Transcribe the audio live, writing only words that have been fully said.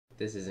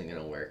this isn't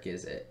gonna work,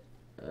 is it?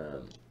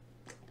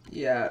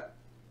 Yeah.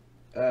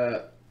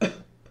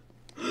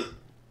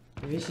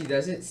 Maybe she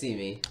doesn't see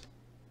me.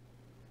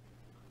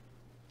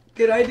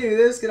 Can I do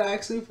this? Can I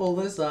actually pull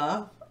this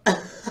off?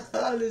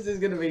 This is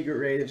gonna be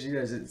great if she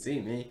doesn't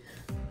see me.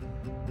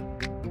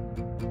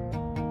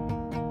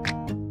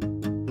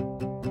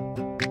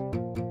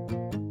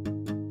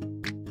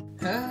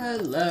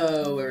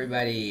 Hello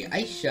everybody,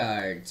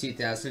 iShard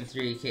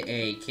 2003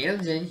 aka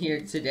Camden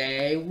here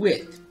today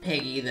with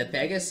Peggy the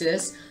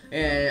Pegasus,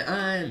 and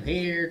I'm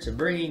here to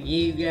bring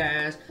you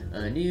guys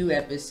a new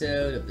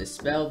episode of the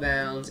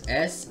Spellbound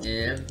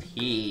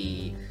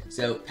SMP.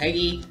 So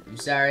Peggy, I'm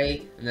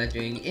sorry, I'm not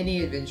doing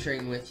any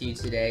adventuring with you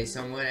today,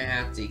 so I'm gonna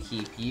have to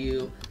keep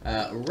you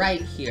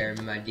right here,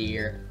 my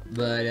dear.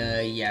 But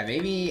yeah,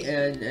 maybe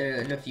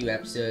in a few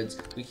episodes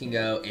we can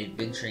go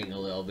adventuring a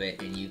little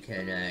bit, and you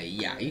can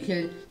yeah, you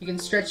can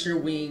stretch your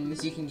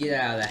wings, you can get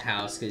out of the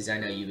house, because I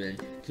know you've been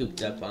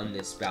cooped up on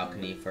this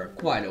balcony for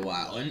quite a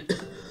while.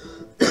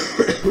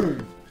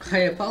 And I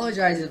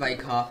apologize if I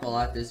cough a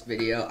lot this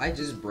video. I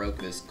just broke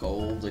this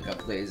cold a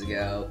couple days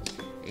ago,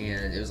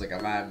 and it was like a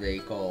 5-day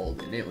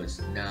cold, and it was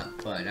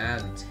not fun,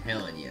 I'm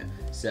telling you.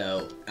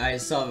 So I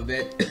saw a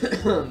bit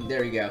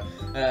there we go,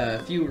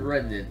 a few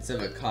remnants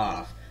of a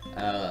cough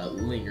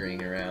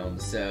lingering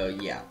around, so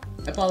yeah,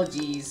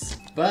 apologies.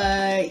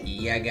 But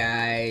yeah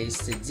guys,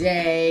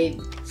 today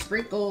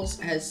Sprinklez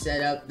has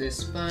set up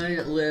this fun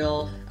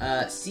little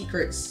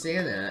secret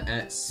Santa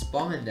at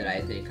spawn that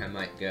I think I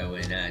might go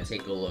and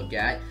take a look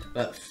at.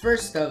 But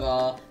first of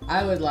all,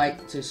 I would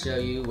like to show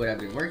you what I've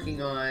been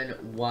working on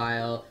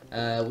while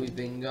we've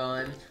been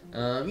gone.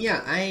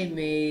 Yeah, I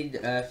made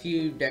a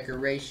few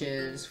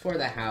decorations for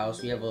the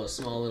house. We have a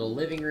small little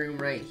living room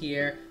right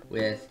here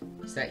with,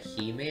 is that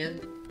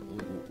He-Man?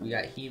 We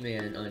got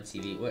He-Man on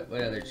TV. What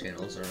other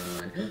channels are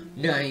on?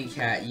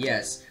 9Cat,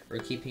 yes. We're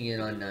keeping it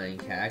on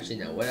 9Cat. Actually,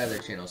 no. What other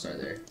channels are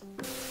there?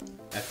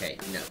 Okay,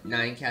 no.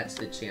 9Cat's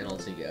the channel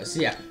to go.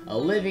 So yeah, a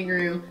living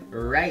room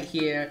right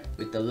here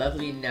with the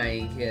lovely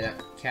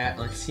 9Cat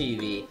on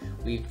TV.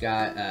 We've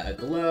got a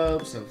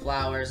globe, some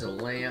flowers, a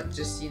lamp,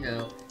 just, you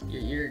know,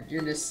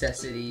 your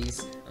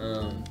necessities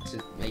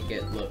to make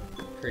it look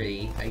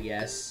pretty, I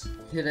guess.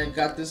 And I've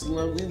got this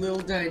lovely little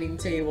dining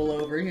table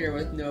over here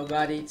with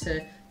nobody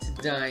to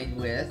dine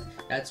with.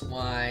 That's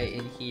why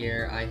in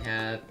here I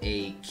have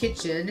a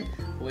kitchen,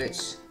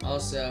 which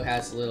also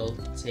has a little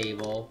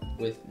table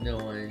with no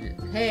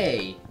one.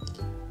 Hey!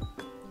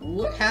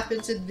 What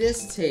happened to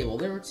this table?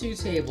 There were 2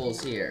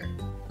 tables here.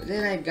 But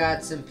then I've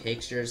got some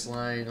pictures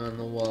lying on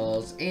the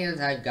walls,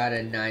 and I've got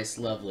a nice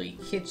lovely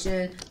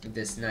kitchen with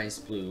this nice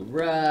blue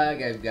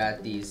rug. I've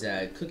got these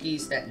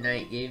cookies that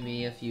Knight gave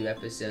me a few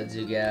episodes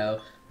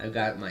ago. I've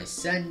got my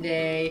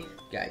sundae,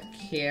 got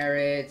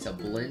carrots, a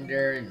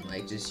blender, and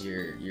like just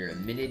your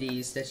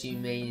amenities that you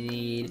may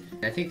need.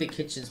 I think the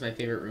kitchen's my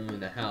favorite room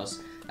in the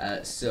house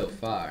so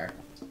far.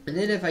 And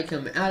then if I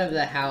come out of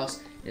the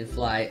house and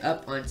fly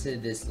up onto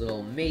this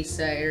little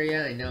mesa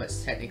area, I know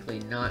it's technically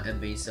not a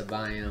mesa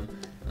biome,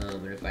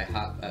 but if I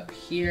hop up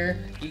here,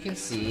 you can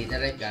see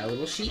that I've got a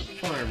little sheep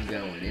farm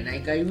going, and I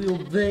got a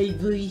little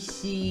baby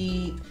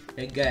sheep,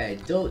 I got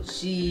adult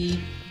sheep,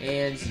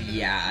 and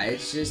yeah,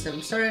 it's just,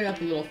 I'm starting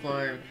up a little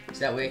farm, so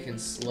that way I can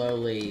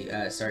slowly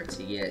start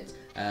to get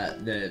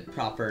the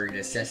proper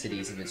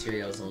necessities and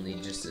materials I'll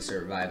need just to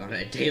survive on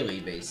a daily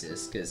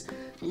basis, because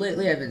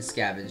lately I've been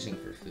scavenging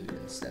for food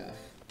and stuff.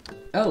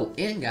 Oh,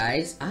 and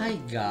guys, I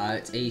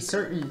got a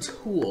certain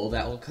tool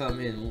that will come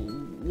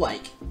in,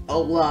 like, a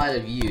lot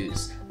of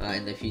use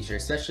in the future,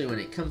 especially when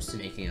it comes to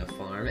making a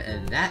farm,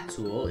 and that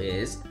tool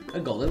is a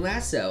golden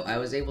lasso. I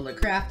was able to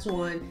craft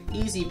one,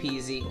 easy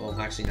peasy. Well,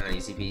 actually not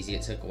easy peasy,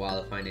 it took a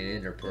while to find an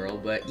ender pearl,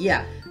 but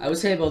yeah, I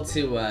was able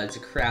to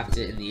craft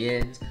it in the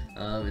end,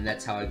 and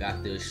that's how I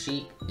got those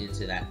sheep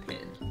into that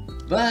pen.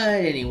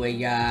 But anyway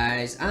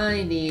guys,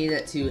 I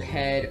need to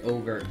head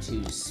over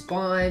to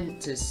spawn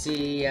to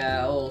see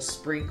old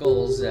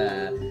Sprinklez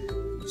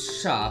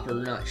shop, or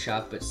not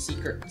shop, but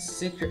secret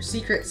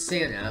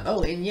Santa.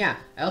 Oh, and yeah,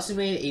 I also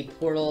made a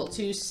portal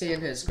to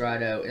Santa's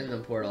grotto in the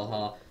portal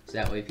hall, so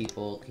that way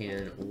people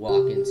can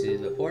walk into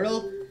the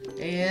portal.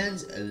 And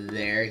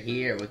they're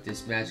here with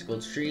this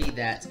magical tree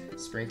that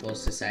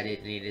Sprinklez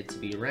decided needed to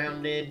be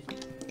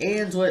rounded.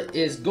 And what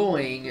is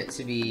going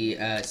to be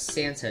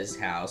Santa's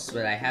house,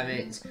 but I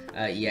haven't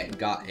yet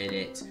gotten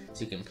it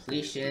to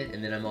completion.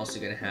 And then I'm also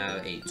going to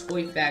have a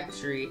toy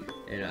factory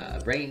and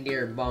a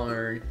reindeer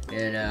barn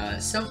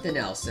and something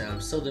else. And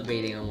I'm still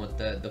debating on what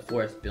the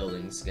 4th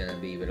building's going to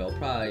be, but it'll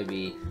probably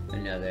be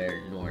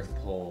another North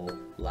Pole,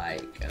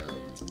 like,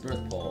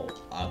 North Pole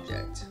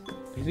object.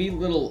 Maybe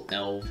little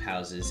elf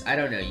houses. I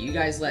don't know. You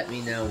guys let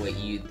me know what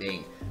you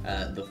think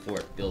the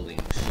 4th building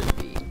should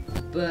be.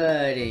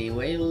 But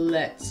anyway,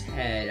 let's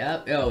head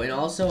up. Oh, and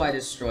also I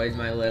destroyed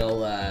my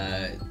little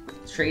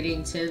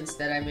trading tents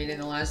that I made in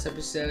the last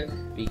episode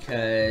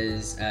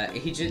because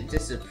Agent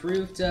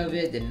disapproved of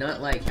it, did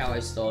not like how I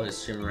stole his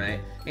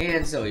shimmerite,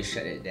 and so he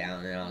shut it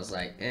down, and I was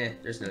like,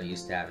 there's no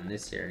use to having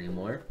this here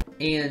anymore.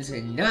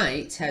 And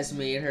Knight has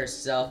made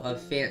herself a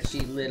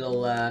fancy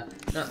little,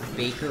 not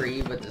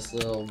bakery, but this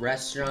little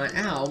restaurant.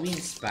 Ow, mean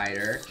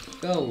spider.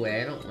 Go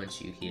away, I don't want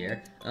you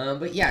here.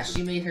 But yeah,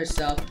 she made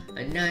herself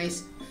a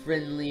nice,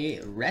 friendly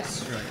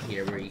restaurant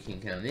here where you can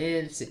come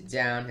in, sit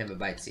down, have a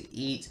bite to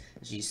eat.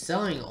 She's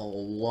selling a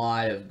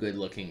lot of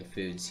good-looking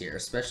foods here,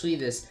 especially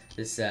the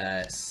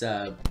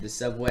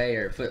Subway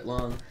or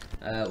footlong,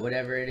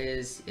 whatever it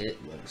is. It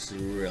looks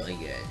really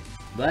good.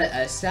 But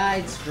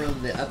aside from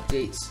the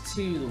updates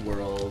to the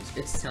world,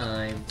 it's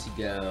time to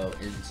go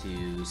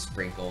into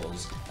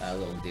Sprinklez'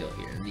 little deal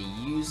here. And the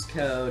use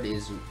code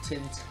is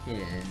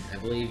 1010. I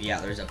believe, yeah,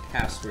 there's a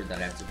password that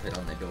I have to put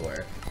on the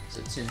door.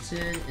 So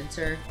 1010,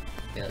 enter.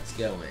 Okay, let's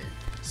go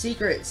in.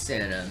 Secret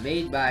Santa,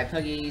 made by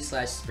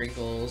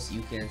Puggy/Sprinklez.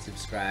 You can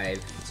subscribe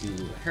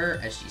to her,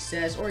 as she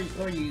says, or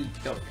you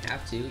don't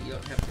have to. You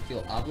don't have to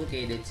feel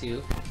obligated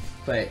to,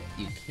 but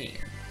you can.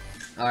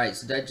 Alright,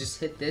 so I just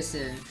hit this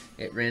and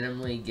it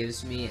randomly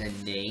gives me a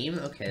name.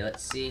 Okay,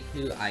 let's see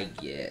who I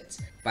get.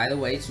 By the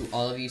way, to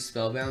all of you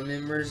Spellbound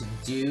members,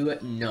 do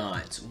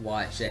not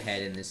watch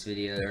ahead in this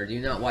video, or do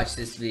not watch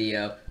this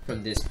video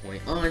from this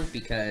point on,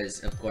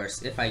 because, of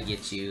course, if I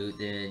get you,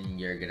 then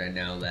you're gonna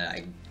know that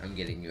I'm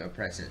getting you a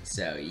present.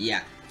 So,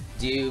 yeah,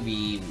 do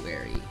be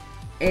wary.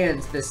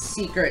 And the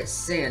Secret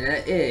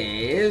Santa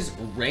is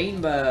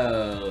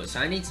Rainbow.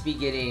 So I need to be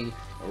getting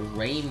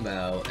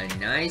Rainbow a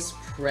nice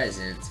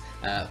present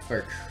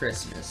for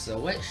Christmas. So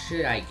what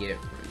should I get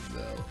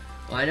Rainbow?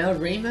 Well, I know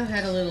Rainbow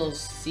had a little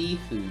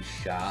seafood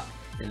shop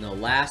in the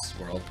last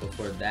world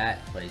before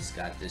that place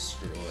got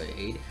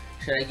destroyed.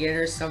 Should I get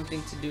her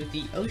something to do with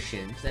the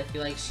ocean? Because I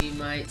feel like she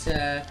might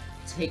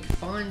take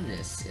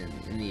fondness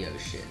in the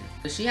ocean.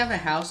 Does she have a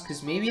house?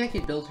 Because maybe I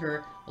could build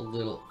her a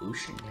little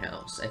ocean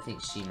house. I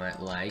think she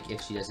might like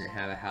if she doesn't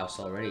have a house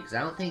already. Because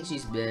I don't think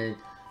she's been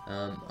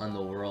on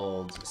the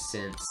world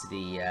since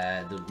the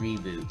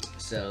reboot.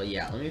 So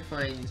yeah, let me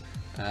find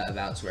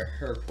about where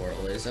her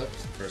portal is. Oh,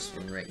 it's the first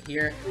one right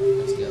here.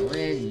 Let's go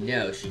in.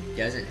 No, she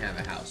doesn't have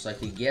a house. So I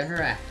could get her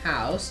a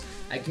house.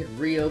 I could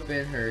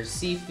reopen her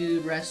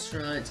seafood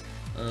restaurant.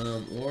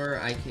 Or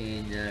I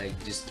can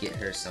just get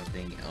her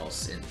something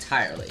else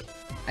entirely.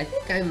 I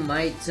think I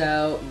might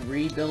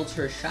rebuild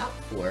her shop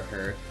for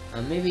her.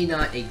 Maybe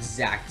not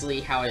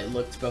exactly how it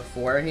looked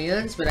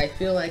beforehand, but I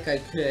feel like I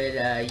could,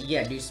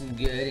 yeah, do some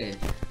good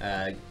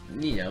and,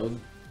 you know,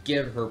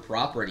 give her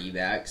property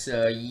back.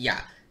 So, yeah,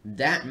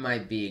 that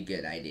might be a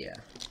good idea.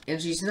 And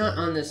she's not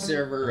on the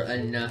server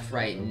enough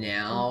right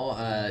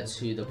now,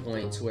 to the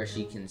point to where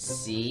she can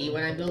see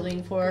what I'm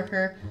building for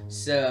her.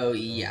 So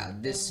yeah,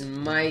 this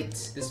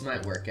might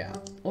work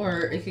out.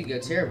 Or it could go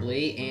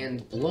terribly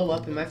and blow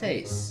up in my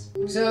face.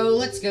 So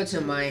let's go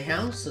to my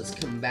house, let's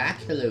come back.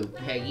 Hello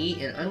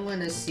Peggy, and I'm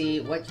gonna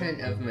see what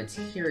kind of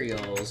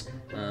materials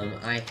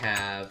I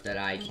have that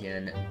I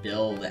can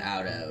build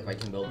out of. I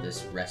can build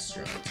this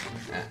restaurant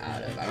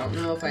out of. I don't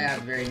know if I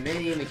have very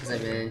many because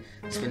I've been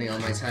spending all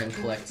my time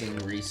collecting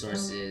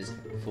resources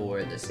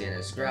for the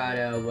Santa's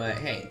Grotto, but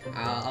hey,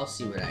 I'll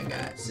see what I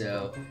got.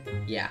 So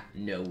yeah,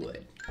 no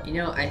wood. You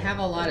know, I have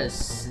a lot of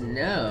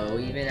snow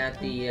even at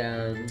the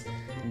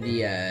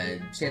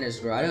Santa's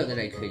Grotto that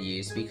I could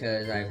use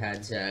because I've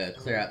had to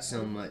clear out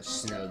so much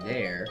snow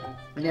there.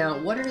 Now,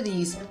 what are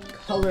these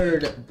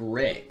colored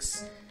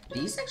bricks?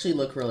 These actually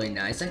look really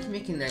nice. I can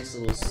make a nice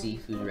little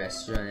seafood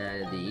restaurant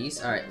out of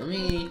these. Alright, let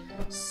me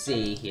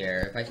see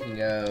here if I can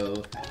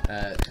go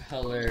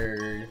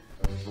colored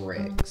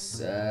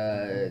bricks.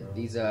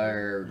 These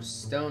are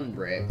stone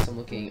bricks. I'm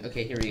looking.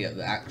 Okay, here we go.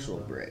 The actual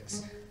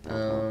bricks.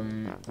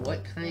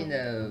 What kind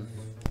of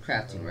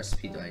crafting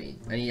recipe do I need?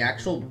 I need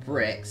actual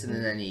bricks, and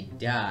then I need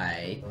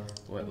dye.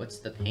 What's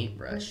the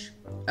paintbrush?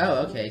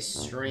 Oh, okay,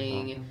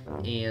 string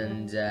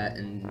and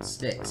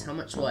sticks. How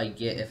much will I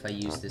get if I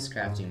use this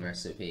crafting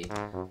recipe?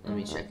 Let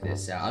me check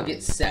this out. I'll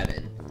get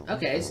 7.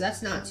 Okay, so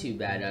that's not too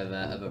bad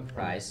of a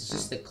price. It's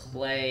just the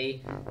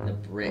clay, the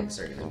bricks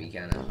are gonna be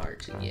kind of hard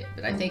to get,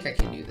 but I think I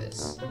can do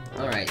this.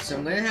 Alright, so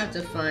I'm gonna have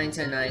to find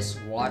a nice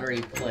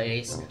watery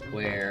place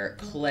where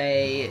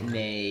clay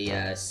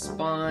may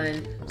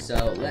spawn.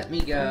 So let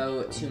me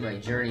go to my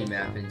journey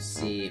map and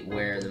see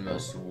where the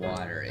most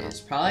water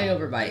is. Probably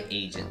over by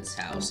Agent's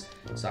house.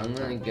 So I'm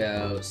gonna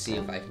go see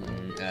if I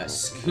can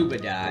scuba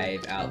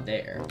dive out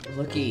there.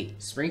 Looky,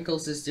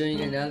 Sprinklez is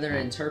doing another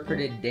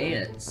interpreted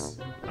dance.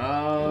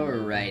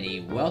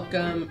 Alrighty,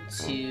 welcome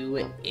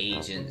to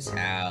Agent's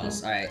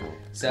house. Alright,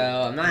 so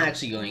I'm not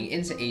actually going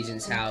into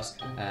Agent's house.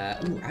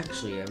 Ooh,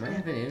 actually, I might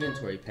have an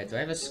inventory pet. Do I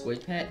have a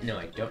squid pet? No,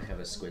 I don't have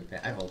a squid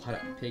pet. I have a lot of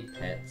pig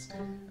pets.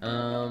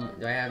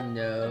 Do I have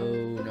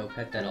no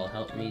pet that'll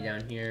help me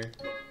down here?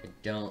 I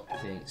don't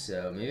think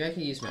so. Maybe I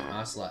can use my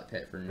ocelot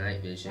pet for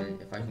night vision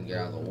if I can get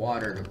out of the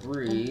water to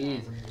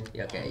breathe.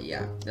 Yeah, okay,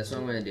 yeah, that's what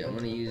I'm gonna do. I'm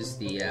gonna use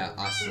the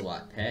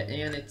ocelot pet,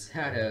 and it's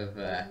out of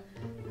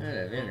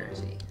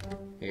energy.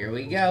 Here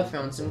we go.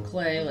 Found some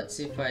clay. Let's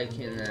see if I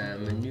can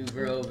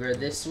maneuver over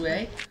this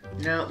way.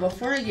 Now,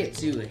 before I get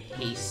too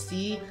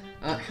hasty,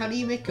 how do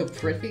you make a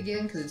brick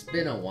again? Because it's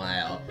been a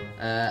while.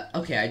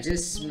 Okay, I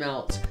just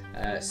smelt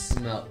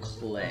smelt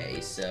clay.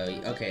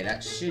 So, okay,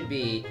 that should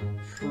be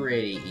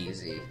pretty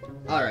easy.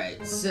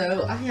 Alright,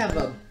 so I have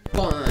a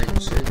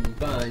bunch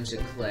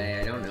of clay.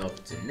 I don't know if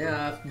it's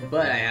enough,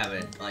 but I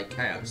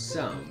have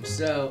some.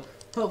 So,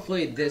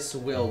 hopefully this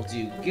will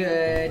do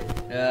good.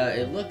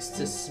 It looks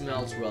to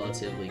smelt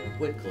relatively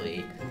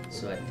quickly,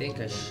 so I think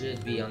I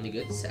should be on the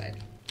good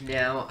side.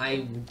 Now,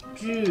 I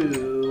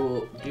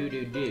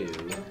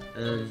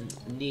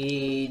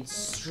need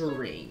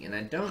string, and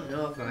I don't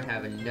know if I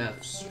have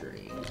enough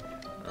string.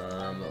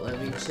 But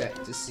let me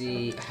check to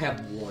see. I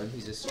have one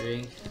piece of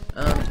string.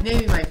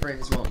 Maybe my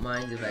friends won't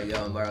mind if I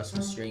go and borrow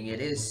some string. It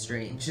is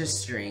string,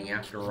 just string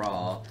after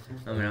all.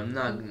 I mean, I'm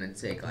not gonna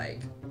take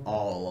like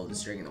all of the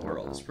string in the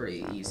world. It's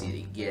pretty easy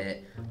to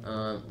get.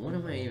 What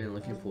am I even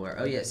looking for?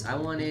 Oh yes, I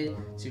wanted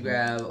to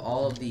grab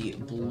all of the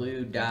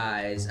blue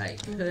dyes I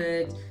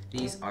could.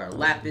 These are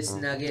lapis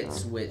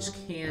nuggets, which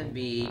can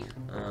be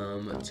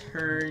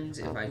turned,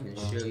 if I can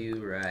show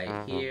you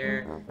right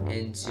here,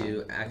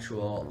 into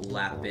actual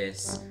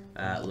lapis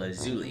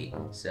lazuli.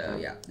 So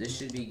yeah, this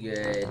should be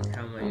good.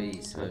 How am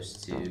I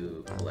supposed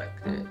to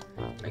collect it?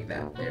 Like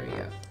that. There we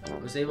go. I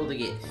was able to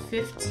get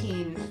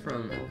 15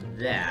 from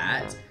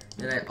that.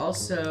 And I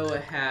also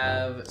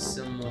have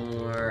some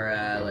more,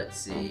 let's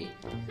see,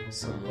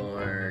 some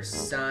more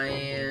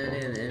cyan,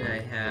 and then I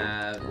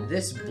have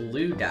this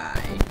blue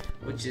dye,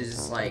 which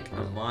is like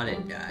a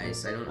modded dye,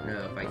 so I don't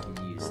know if I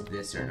can use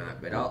this or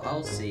not, but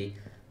I'll see.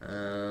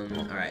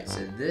 Alright,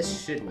 so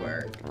this should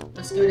work.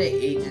 Let's go to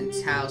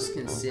Agent's house,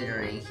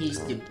 considering he's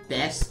the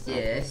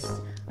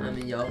bestest in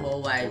the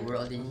whole wide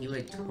world, and he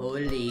would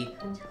totally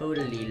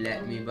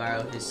let me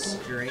borrow his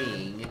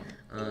string.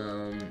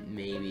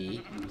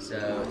 Maybe.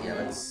 So, yeah,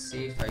 let's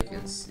see if I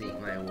can sneak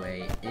my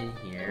way in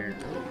here.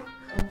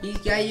 He's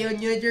got you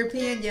another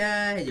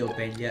panda! Hello,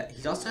 panda.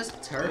 He also has a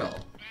turtle.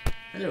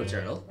 Hello,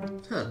 turtle.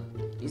 Huh.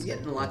 He's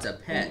getting lots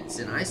of pets,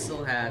 and I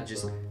still have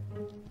just...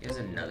 He has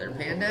another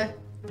panda?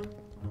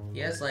 He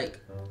has,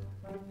 like...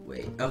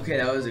 Wait. Okay,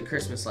 that was a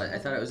Christmas light. I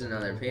thought it was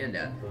another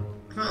panda.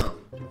 Huh.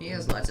 He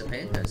has lots of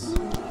pandas.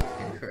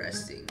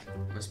 Interesting.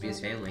 Must be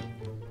his family.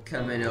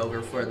 Coming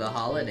over for the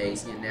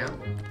holidays, you know?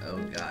 Oh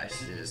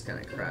gosh, it is kind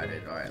of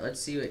crowded. Alright, let's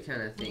see what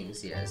kind of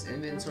things he has.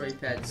 Inventory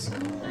pets,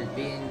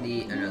 being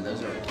the... Oh no,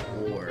 those are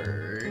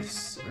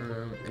ores.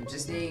 I'm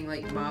just needing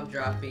like mob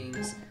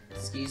droppings.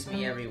 Excuse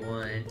me,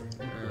 everyone.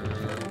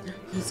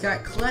 He's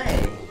got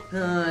clay.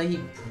 He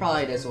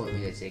probably doesn't want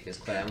me to take his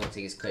clay. I won't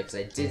take his clay because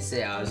I did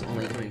say I was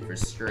only coming for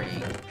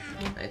string.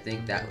 I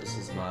think that was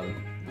his mob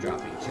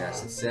dropping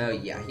chest. So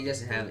yeah, he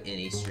doesn't have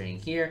any string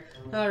here.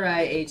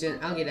 Alright,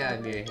 Agent, I'll get out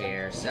of your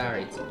hair.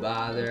 Sorry to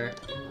bother.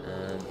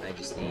 I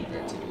just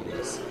needed to do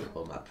this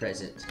for my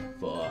present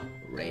for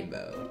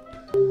Rainbow.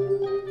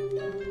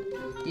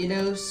 You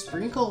know,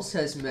 Sprinklez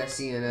has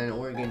messy and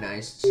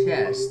unorganized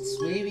chests.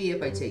 Maybe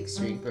if I take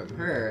string from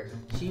her,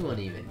 she won't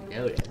even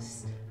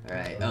notice.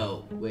 Alright,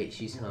 oh, wait,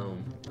 she's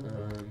home.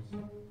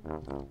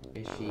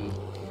 Is she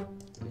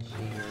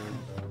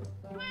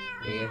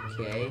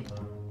AFK?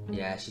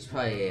 Yeah, she's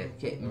probably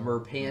AFK.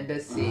 Merpanda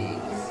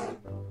Sinks.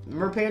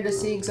 Merpanda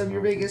Sinks, I'm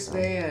your biggest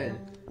fan!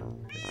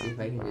 Let's see if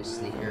I can just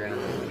sneak around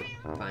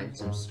and find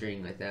some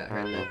string without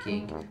her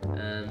looking.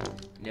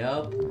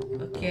 Nope.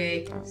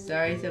 Okay,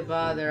 sorry to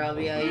bother, I'll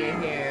be out of your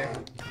hair.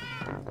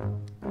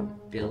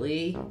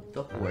 Billy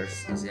the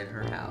horse is in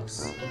her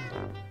house.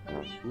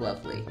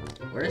 Lovely.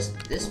 Where does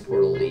this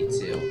portal lead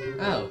to?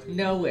 Oh,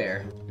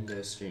 nowhere.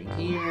 No string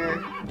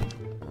here.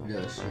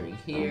 No string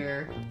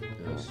here.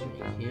 No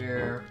string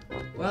here.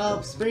 Well,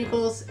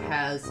 Sprinklez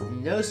has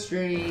no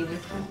string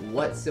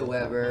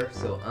whatsoever,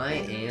 so I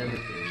am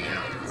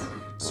out.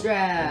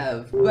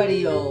 Strav,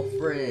 buddy old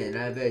friend,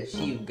 I bet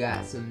you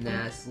got some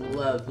nice,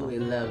 lovely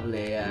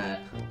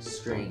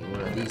string in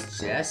one of these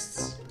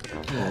chests.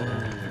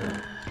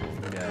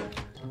 No.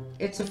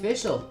 It's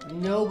official.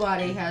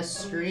 Nobody has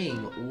string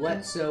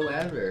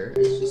whatsoever.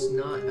 It's just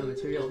not a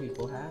material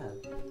people have.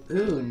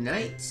 Ooh,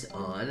 night's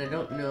on. I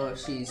don't know if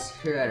she's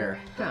here at her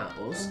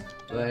house,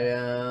 but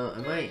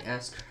I might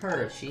ask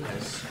her if she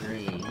has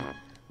string.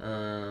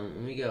 Let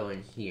me go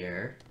in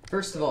here.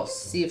 First of all,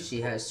 see if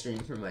she has string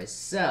for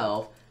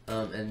myself,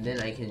 and then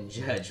I can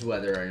judge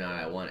whether or not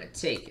I want to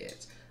take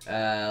it.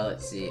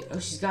 Let's see. Oh,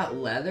 she's got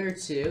leather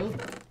too?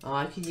 Oh,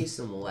 I could use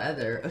some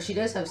leather. Oh, she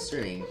does have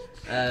string.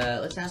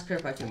 Let's ask her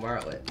if I can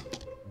borrow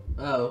it.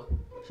 Oh,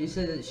 she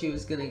said that she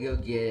was gonna go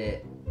get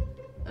it.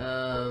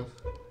 I'm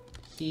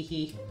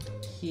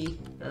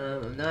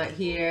not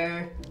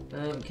here.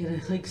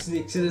 Can I like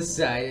sneak to the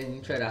side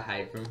and try to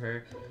hide from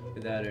her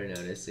without her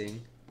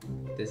noticing?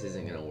 This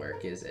isn't gonna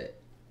work, is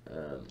it?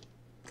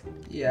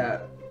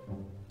 Yeah.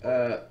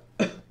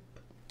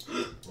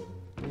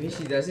 Maybe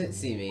she doesn't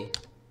see me.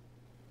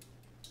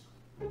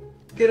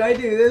 Can I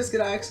do this? Can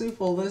I actually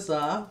pull this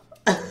off?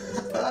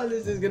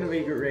 This is gonna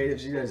be great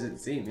if she doesn't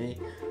see me.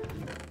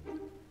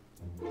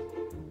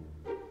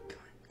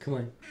 Come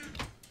on.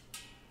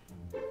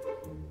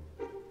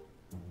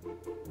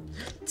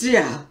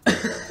 Yeah!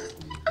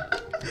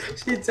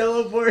 She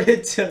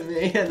teleported to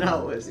me and I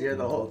was here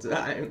the whole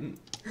time.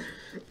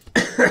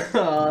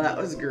 Oh, that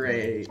was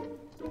great.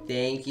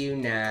 Thank you,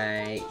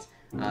 Knight.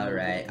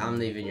 Alright, I'm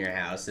leaving your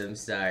house. I'm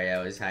sorry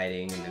I was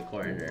hiding in the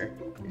corner.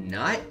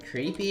 Not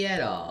creepy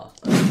at all.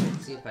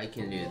 Let's see if I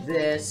can do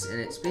this. And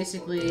it's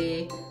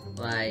basically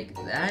like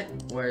that.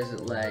 Or is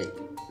it like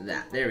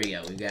that? There we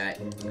go. We got,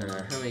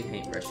 how many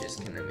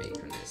paintbrushes can I make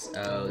from this?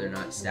 Oh, they're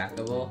not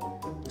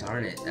stackable?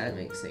 Darn it, that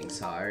makes things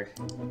hard.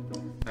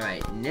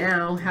 Alright,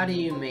 now how do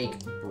you make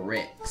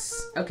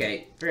bricks?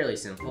 Okay, fairly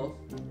simple.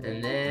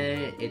 And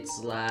then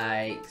it's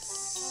like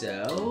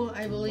so,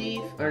 I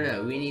believe. Or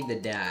no, we need the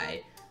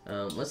dye.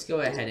 Let's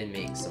go ahead and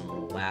make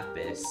some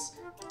lapis,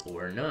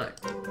 or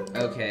not.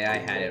 Okay, I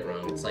had it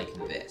wrong. It's like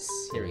this.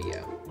 Here we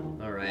go.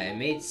 Alright, I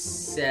made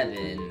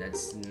 7.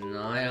 That's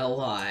not a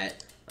lot.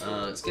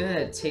 It's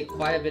gonna take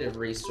quite a bit of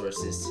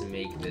resources to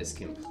make this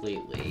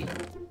completely.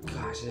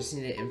 Gosh, I just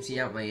need to empty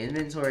out my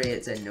inventory.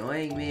 It's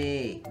annoying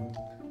me.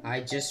 I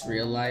just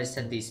realized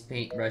that these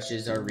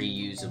paintbrushes are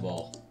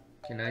reusable.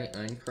 Can I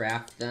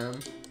uncraft them?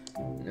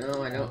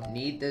 No, I don't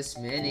need this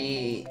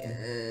many.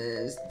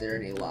 Is there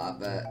any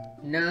lava?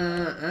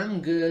 Nah,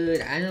 I'm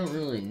good. I don't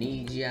really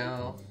need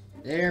y'all.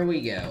 There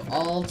we go.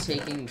 All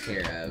taken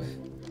care of.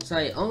 So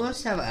I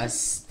almost have a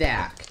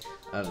stack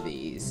of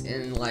these.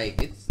 And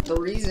like, the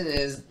reason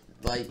is,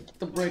 like,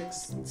 the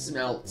bricks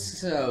smelt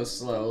so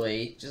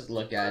slowly. Just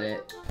look at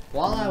it.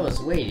 While I was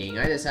waiting,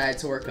 I decided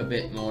to work a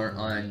bit more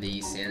on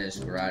the Santa's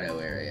grotto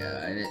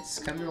area, and it's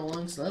coming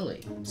along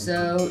slowly.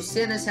 So,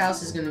 Santa's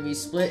house is going to be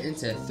split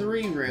into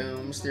 3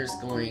 rooms. There's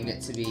going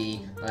to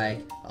be,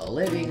 like, a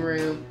living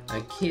room,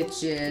 a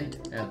kitchen,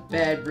 a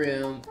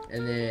bedroom,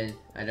 and then,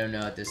 I don't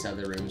know what this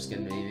other room is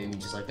going to be, maybe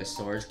just like a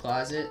storage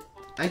closet.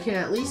 I can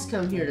at least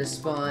come here to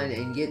spawn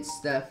and get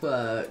stuff,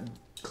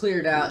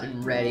 cleared out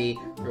and ready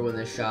for when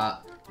the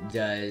shop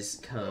does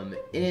come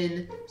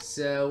in.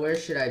 So where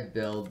should I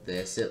build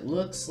this? It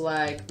looks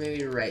like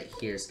maybe right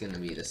here is gonna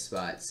be the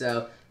spot.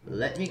 So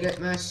let me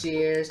get my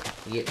shears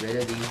and get rid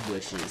of these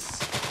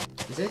bushes.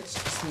 Is it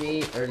just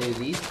me, or do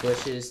these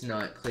bushes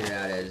not clear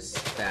out as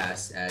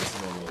fast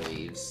as normal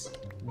leaves?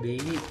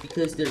 Maybe it's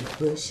because they're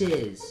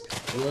bushes.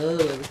 Whoa,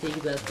 ever think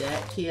about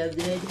that,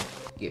 Camden?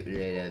 Get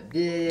rid of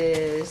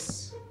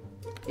this,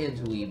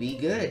 and we be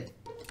good.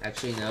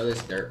 Actually, no,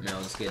 this dirt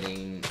mound's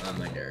getting on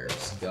my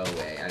nerves. Go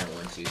away, I don't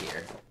want you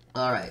here.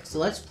 Alright, so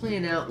let's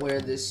plan out where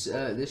this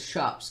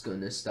shop's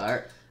gonna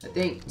start. I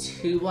think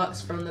 2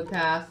 blocks from the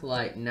path,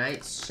 like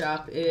Knight's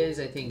shop is.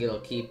 I think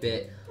it'll keep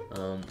it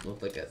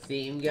with like a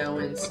theme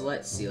going. So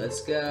let's see,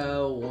 let's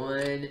go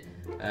 1,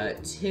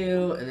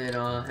 2, and then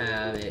I'll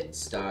have it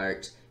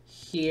start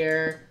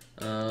here.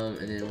 And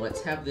then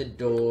let's have the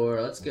door,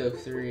 let's go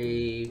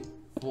 3,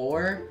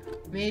 4,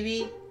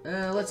 maybe?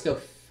 Let's go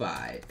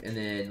 5, and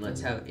then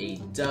let's have a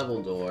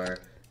double door,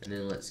 and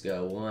then let's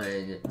go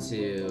 1,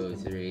 2,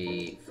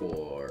 3,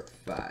 4,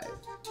 5.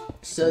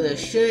 So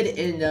this should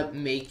end up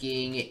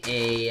making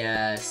a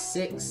a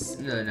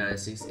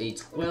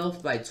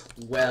 12 by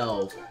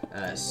 12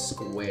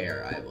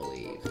 square, I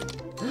believe.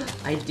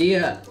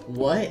 Idea!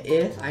 What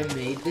if I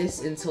made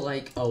this into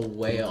like a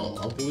whale,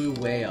 a blue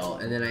whale,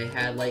 and then I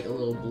had like a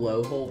little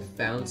blowhole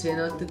fountain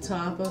at the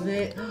top of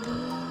it?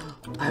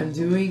 I'm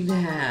doing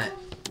that!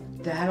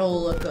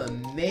 That'll look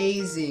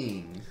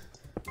amazing!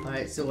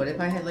 Alright, so what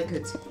if I had like a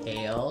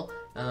tail,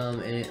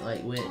 and it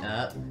like went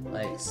up,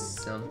 like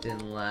something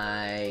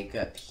like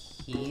up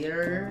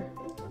here?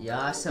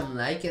 Yes, I'm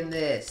liking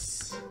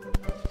this.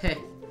 Heh,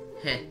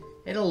 heh.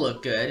 It'll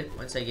look good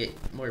once I get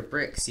more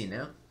bricks, you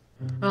know?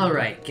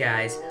 Alright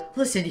guys,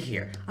 listen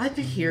here. I've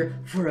been here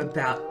for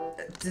about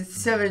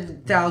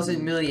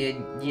 7,000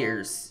 million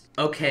years.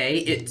 Okay,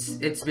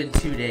 it's been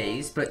 2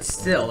 days, but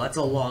still, that's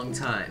a long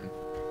time.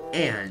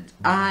 And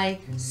I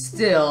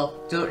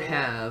still don't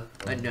have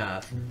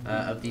enough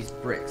of these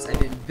bricks. I've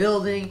been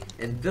building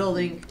and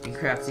building and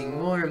crafting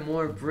more and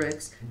more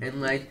bricks,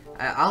 and like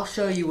I'll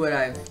show you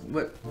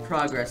what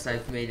progress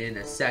I've made in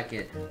a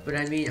second. But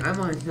I mean, I'm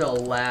on the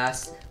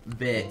last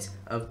bit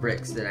of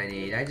bricks that I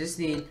need. I just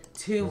need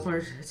two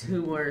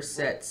more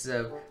sets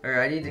of,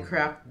 or I need to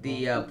craft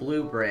the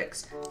blue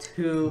bricks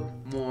 2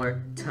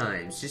 more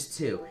times, just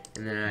 2,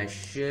 and then I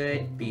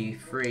should be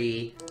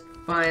free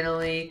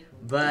finally.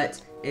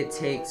 But it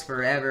takes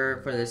forever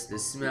for this to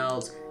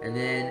smelt, and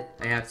then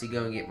I have to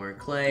go and get more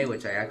clay,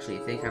 which I actually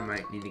think I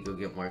might need to go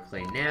get more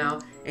clay now.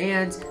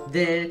 And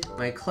then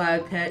my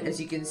cloud pet, as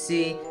you can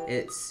see,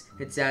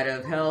 it's out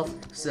of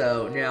health,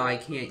 so now I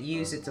can't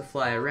use it to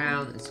fly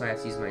around, and so I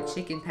have to use my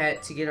chicken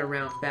pet to get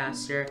around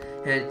faster,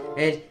 and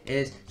it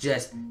is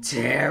just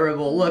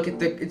terrible. Look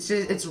at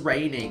it's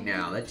raining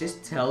now. That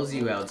just tells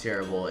you how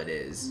terrible it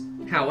is.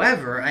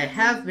 However, I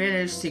have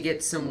managed to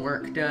get some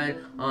work done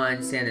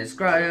on Santa's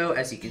grotto.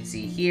 As you can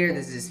see here,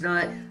 this is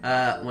not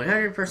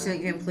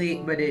 100%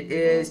 complete, but it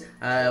is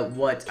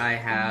what I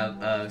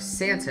have of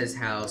Santa's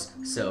house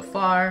so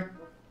far.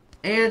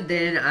 And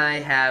then I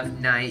have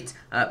Knight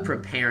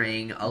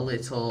preparing a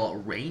little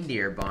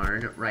reindeer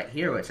barn right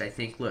here, which I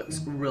think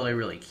looks really,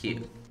 really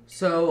cute.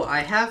 So I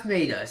have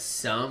made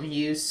some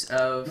use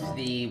of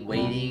the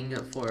waiting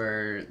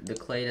for the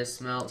clay to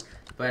smelt,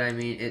 but I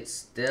mean, it's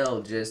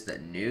still just a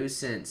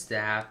nuisance to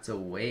have to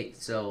wait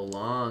so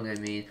long. I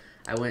mean,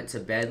 I went to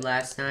bed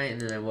last night,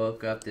 and then I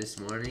woke up this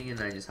morning,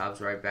 and I just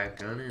hopped right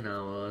back on, and I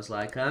was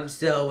like, I'm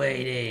still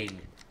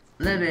waiting.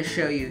 Let me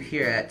show you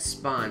here at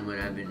Spawn what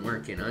I've been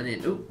working on.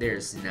 And oop,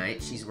 there's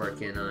Night. She's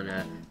working on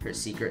her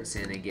Secret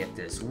Santa gift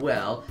as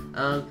well.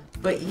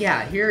 But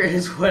yeah, here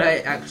is what I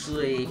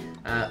actually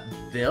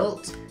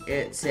built.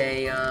 It's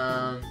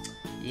a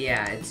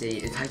yeah, I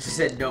just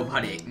said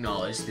nobody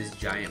acknowledged this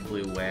giant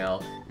blue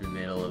whale in the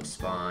middle of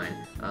Spawn.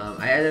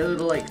 I had a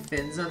little like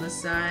fins on the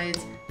sides,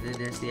 and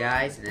then there's the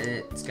eyes, and then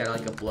it's got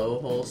like a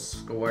blowhole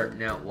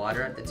squirting out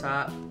water at the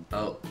top.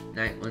 Oh,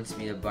 Night wants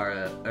me to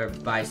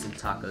buy some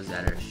tacos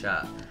at her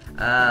shop.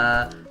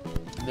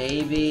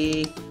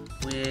 Maybe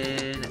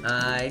when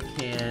I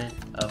can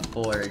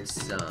afford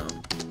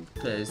some.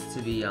 Because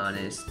to be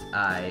honest,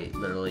 I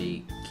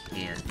literally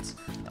can't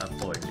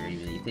afford very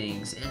many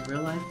things in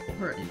real life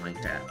or in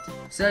Minecraft.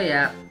 So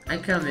yeah, I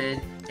come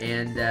in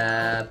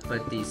and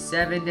put these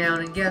 7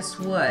 down, and guess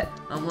what?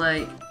 I'm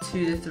like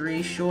 2 to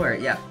 3 short.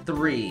 Yeah,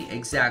 3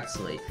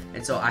 exactly.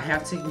 And so I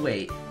have to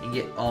wait and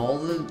get all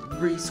the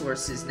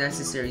resources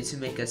necessary to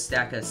make a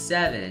stack of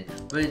 7,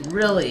 when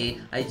really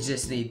I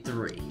just need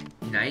 3.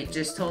 Night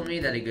just told me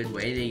that a good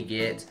way to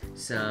get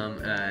some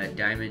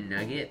diamond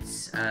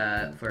nuggets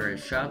for a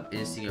shop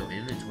is to go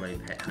inventory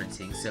pet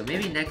hunting. So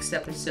maybe next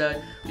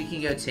episode we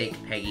can go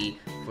take Peggy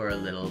for a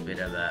little bit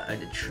of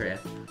a trip,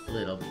 a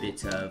little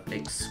bit of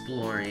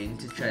exploring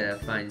to try to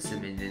find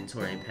some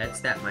inventory pets.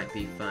 That might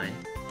be fun.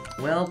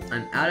 Well,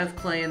 I'm out of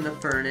clay in the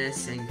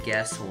furnace, and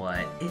guess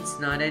what? It's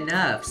not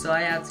enough, so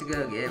I have to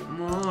go get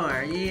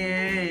more.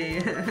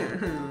 Yay!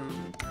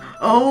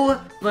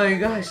 Oh my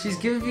gosh, she's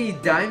giving me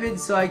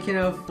diamonds so I can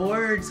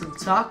afford some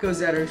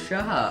tacos at her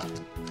shop.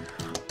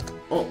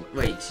 Oh,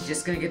 wait, she's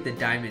just gonna get the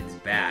diamonds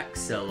back,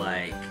 so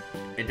like,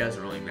 it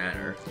doesn't really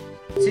matter.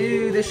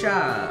 To the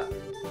shop.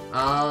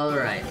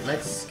 Alright,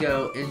 let's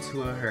go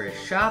into her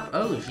shop.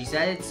 Oh, she's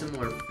added some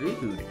more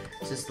food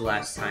since the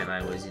last time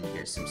I was in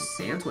here. Some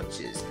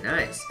sandwiches,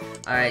 nice.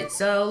 Alright,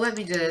 so let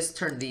me just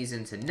turn these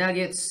into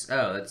nuggets.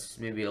 Oh, that's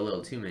maybe a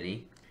little too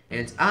many.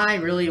 And I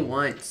really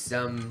want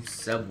some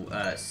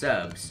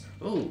subs.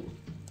 Ooh,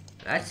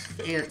 that's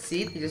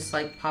fancy. They just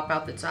like pop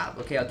out the top.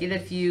 Okay, I'll get a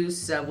few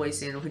Subway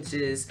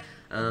sandwiches.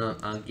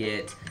 I'll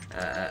get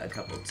a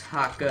couple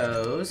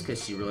tacos,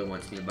 because she really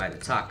wants me to buy the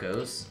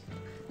tacos.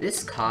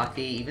 This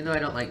coffee, even though I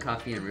don't like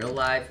coffee in real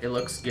life, it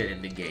looks good in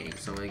the game,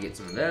 so I'm gonna get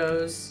some of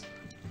those.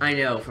 I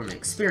know from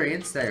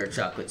experience that her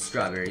chocolate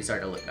strawberries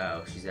are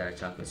oh, she's out of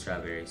chocolate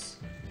strawberries.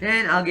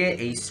 Then I'll get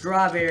a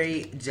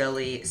strawberry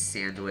jelly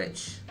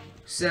sandwich.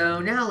 So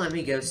now let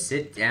me go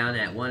sit down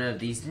at one of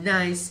these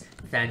nice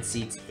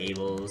fancy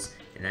tables,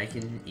 and I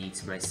can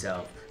eat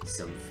myself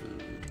some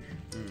food.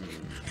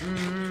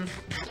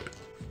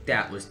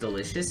 That was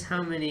delicious.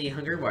 How many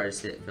hunger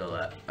bars did it fill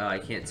up? Oh, I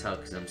can't tell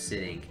because I'm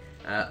sitting.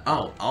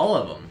 Oh, all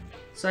of them.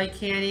 So I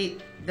can't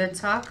eat the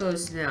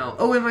tacos now.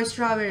 Oh, and my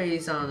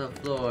strawberries on the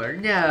floor.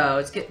 No,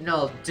 it's getting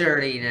all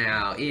dirty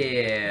now.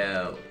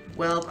 Ew.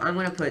 Well, I'm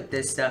gonna put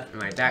this stuff in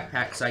my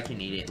backpack so I can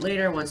eat it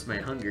later once my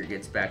hunger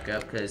gets back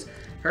up, because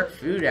her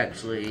food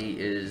actually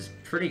is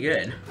pretty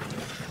good.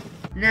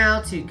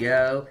 Now to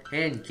go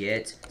and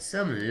get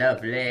some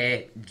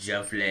lovely,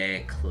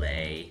 juffly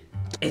clay.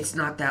 It's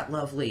not that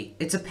lovely.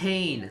 It's a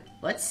pain.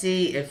 Let's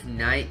see if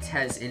Night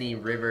has any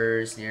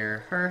rivers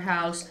near her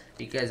house,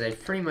 because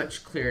I've pretty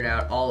much cleared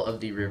out all of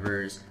the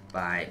rivers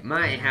by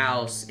my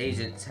house,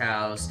 Agent's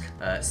house,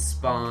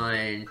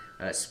 Spawn,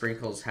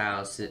 Sprinklez'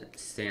 house,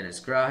 Santa's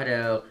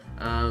grotto.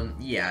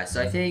 Yeah,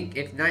 so I think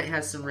if Night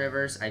has some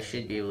rivers, I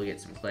should be able to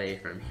get some clay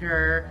from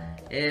her.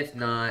 If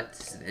not,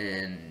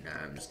 then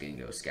I'm just gonna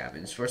go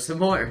scavenge for some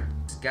more.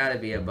 There's gotta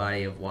be a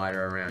body of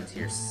water around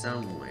here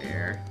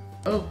somewhere.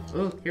 Oh,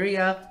 here we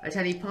go, a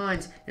tiny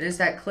pond. And is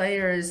that clay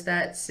or is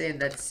that sand?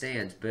 That's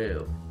sand,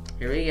 boo.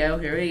 Here we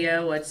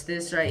go, what's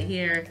this right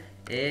here?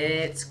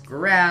 It's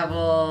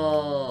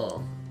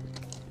gravel.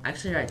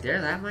 Actually, right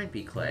there, that might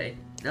be clay.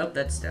 Nope,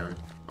 that's stone.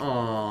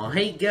 Aw,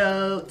 hey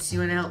goats, you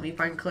wanna help me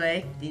find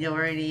clay? Do you know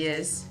where any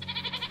is?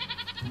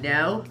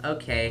 No?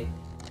 Okay.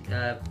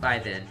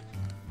 Bye then.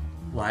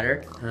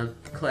 Water,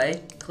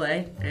 clay,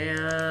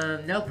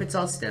 nope, it's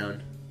all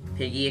stone.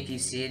 Piggy, if you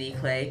see any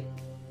clay,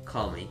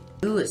 call me.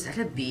 Ooh, is that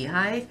a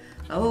beehive?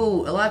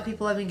 Oh, a lot of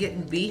people have been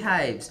getting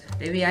beehives.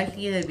 Maybe I can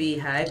get a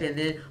beehive and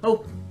then,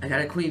 oh, I got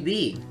a queen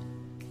bee.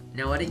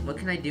 Now what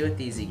can I do with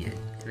these again?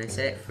 Can I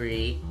set it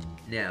free?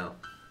 No.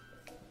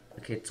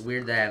 Okay, it's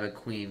weird that I have a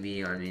queen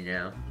bee on me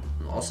now.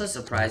 I'm also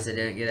surprised I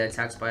didn't get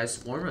attacked by a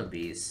swarm of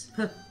bees.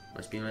 Huh,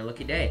 must be my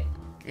lucky day.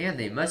 And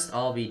they must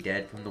all be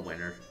dead from the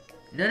winter.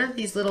 None of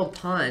these little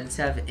ponds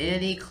have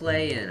any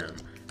clay in them.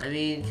 I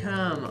mean,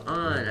 come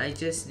on, I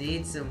just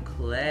need some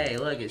clay.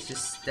 Look, it's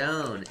just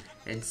stone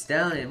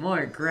and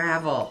more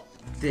gravel.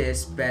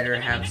 This better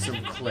have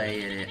some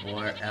clay in it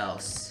or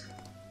else.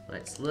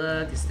 Let's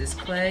look, is this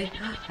clay?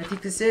 I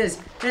think this is.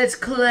 It's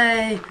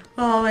clay!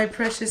 Oh, my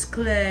precious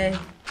clay.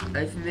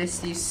 I've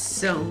missed you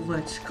so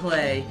much,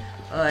 clay.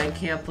 Oh, I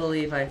can't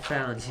believe I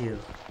found you.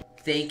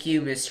 Thank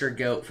you, Mr.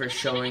 Goat, for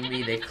showing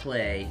me the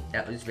clay.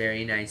 That was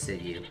very nice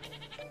of you.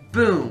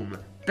 Boom!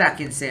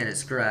 Back in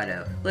Santa's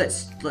grotto.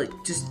 Let's,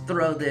 just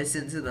throw this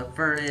into the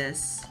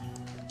furnace.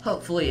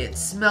 Hopefully it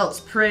smelts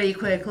pretty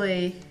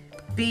quickly.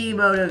 Bee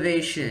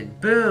motivation.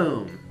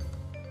 Boom!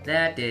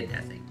 That did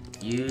nothing.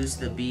 Use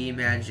the bee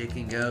magic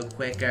and go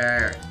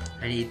quicker.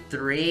 I need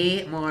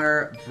 3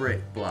 more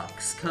brick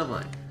blocks. Come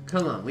on.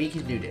 Come on, we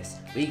can do this.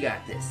 We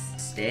got this.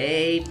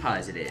 Stay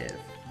positive.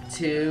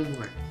 2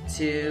 more.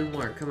 2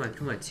 more. Come on,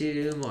 come on.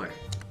 2 more.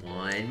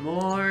 1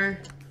 more.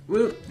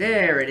 Whoop,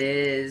 there it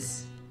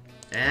is.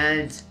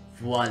 And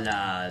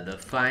voila, the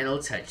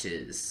final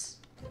touches.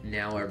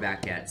 Now we're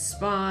back at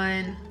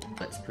spawn.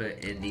 Let's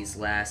put in these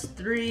last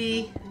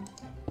 3.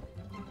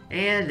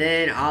 And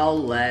then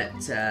I'll let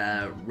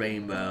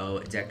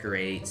Rainbow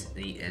decorate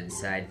the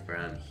inside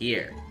from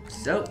here.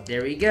 So,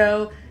 there we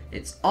go.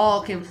 It's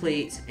all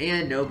complete,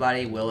 and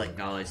nobody will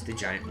acknowledge the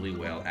giant blue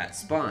whale at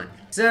spawn.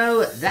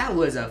 So, that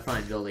was a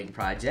fun building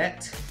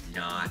project.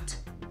 Not.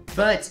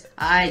 But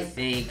I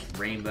think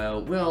Rainbow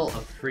will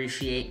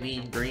appreciate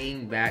me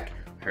bringing back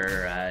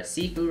her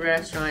seafood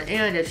restaurant,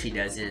 and if she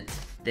doesn't,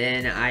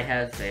 then I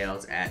have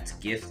failed at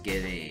gift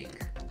giving.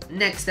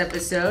 Next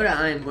episode,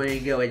 I'm going to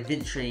go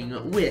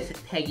adventuring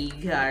with Peggy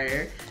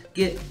Carter,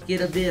 get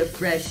a bit of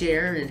fresh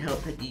air and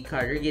help Peggy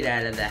Carter get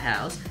out of the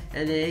house,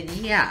 and then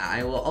yeah,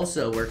 I will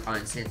also work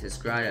on Santa's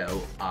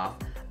Grotto off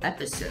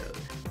episode.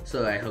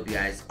 So I hope you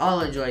guys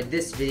all enjoyed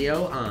this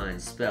video on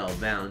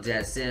Spellbound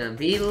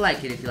SMP.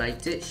 Like it if you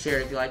liked it, share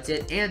it if you liked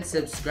it, and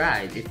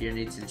subscribe if you're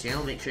new to the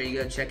channel. Make sure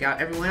you go check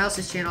out everyone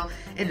else's channel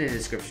in the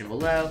description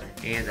below,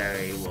 and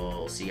I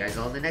will see you guys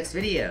all in the next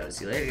video.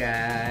 See you later,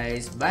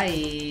 guys.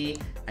 Bye.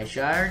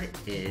 Ishard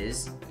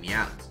is me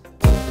out.